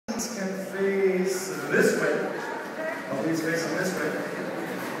Leads facing this way.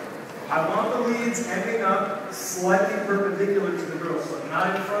 I want the leads ending up slightly perpendicular to the girl, so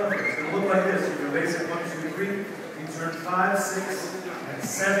not in front of her. It's going to look like this. You're going to basic 1, 2, 3. You turn 5, 6, and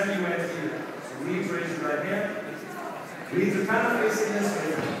 7. You end here. So leads, raise your right hand. Leads are kind of facing this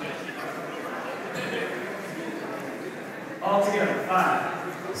way. All together.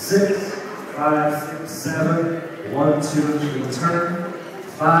 5, 6, 5, 6, 7. 1, 2, 3. Turn.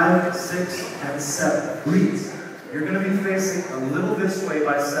 5, 6, and 7. Leads. You're going to be facing a little this way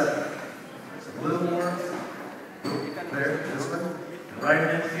by 7. A little more there, this way. Right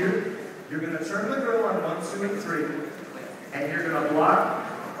hand here. You're going to turn the girl on 1, 2, and 3, and you're going to block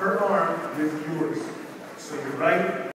her arm with yours. So you're right